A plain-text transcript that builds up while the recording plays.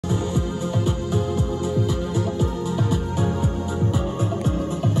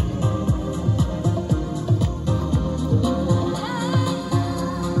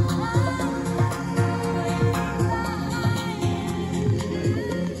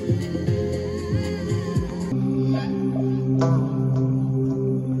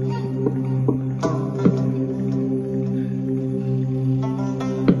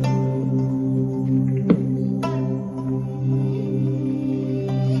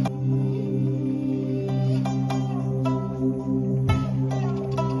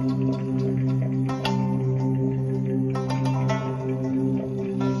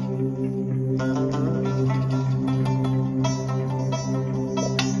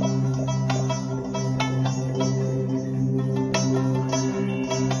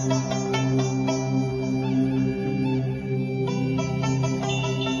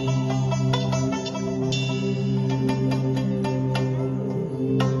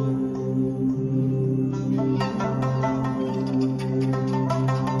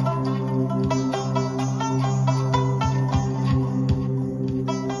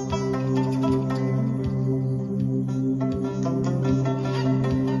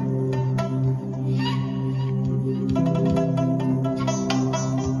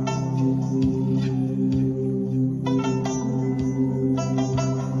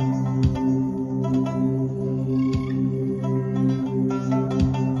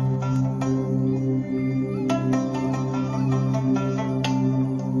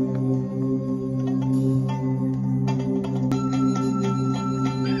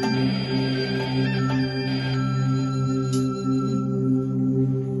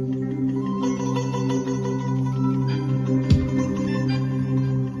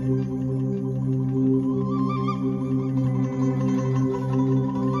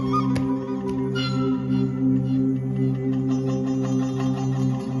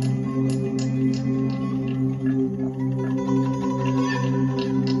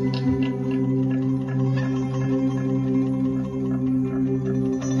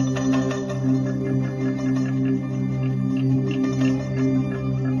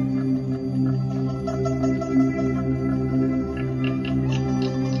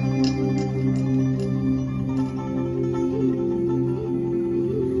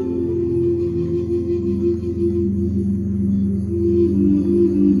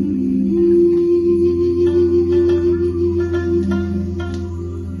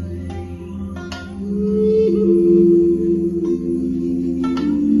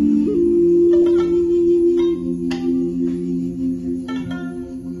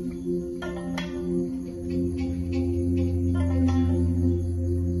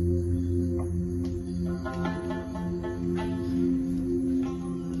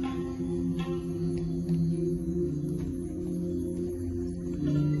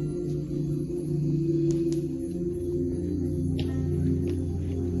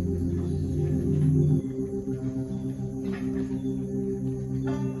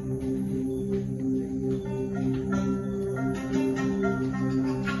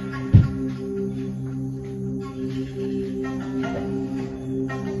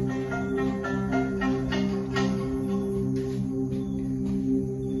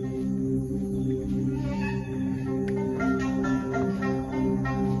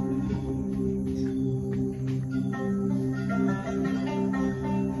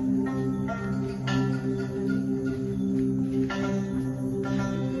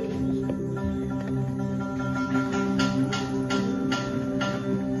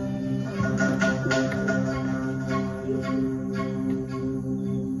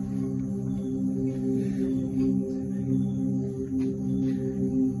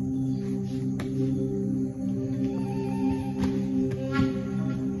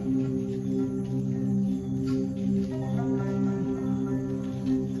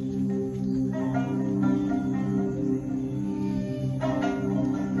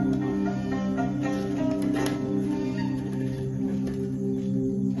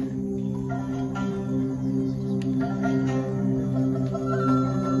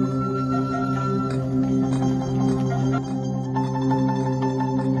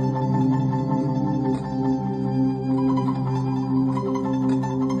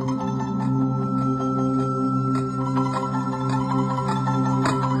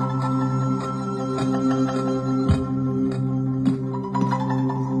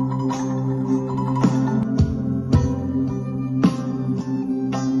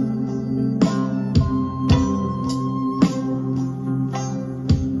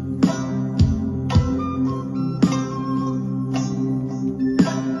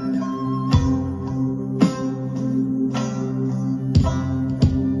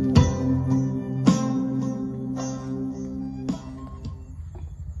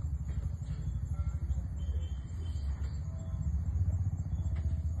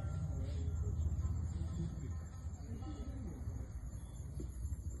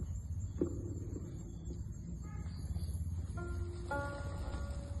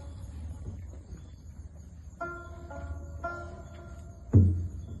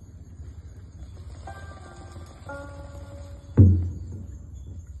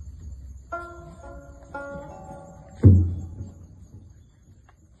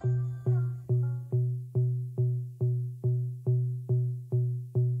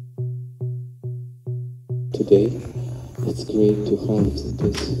today. It's great to have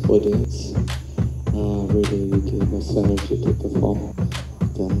this audience. Really, you gave us energy to perform.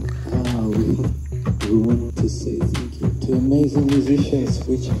 Then we want to say thank you to amazing musicians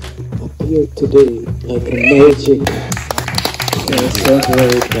which appeared today like a magic. So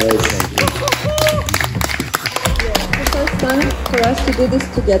very pleasant. First time for us to do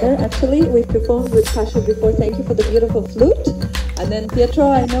this together. Actually, we performed with Pasha before. Thank you for the beautiful flute. And then Pietro,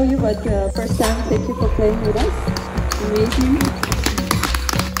 I know you, but first time, thank you for playing with us. Amazing.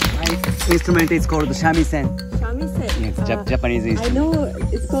 My instrument is called shamisen. Shamisen. Yes, Japanese instrument. I know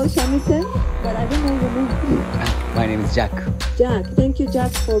it's called shamisen, but I don't know your name. My name is Jack. Jack. Thank you,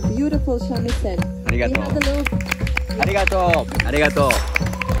 Jack, for beautiful shamisen. Arigato. We had a little. Arigato. Arigato.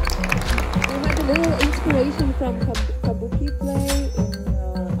 We had a little inspiration from kabuki play in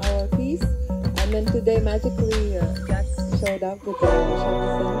our piece, and then today magically Jack showed up with the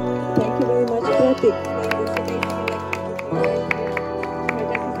shamisen. Thank you very much, Pratik.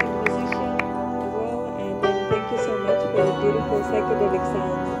 Beautiful psychedelic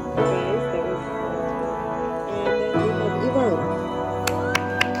sound, guys. That was, and then we have Ivan.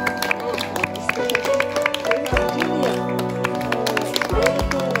 We have Julia.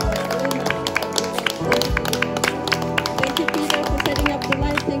 Thank you, Peter, for setting up the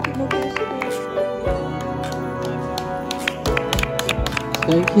light. Thank you, Mukesh.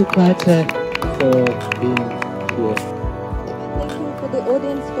 Thank you, Patrick, for being here. Thank you for the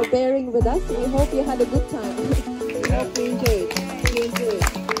audience for bearing with us. We hope you had a good time. We hope you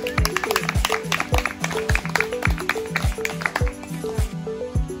enjoyed.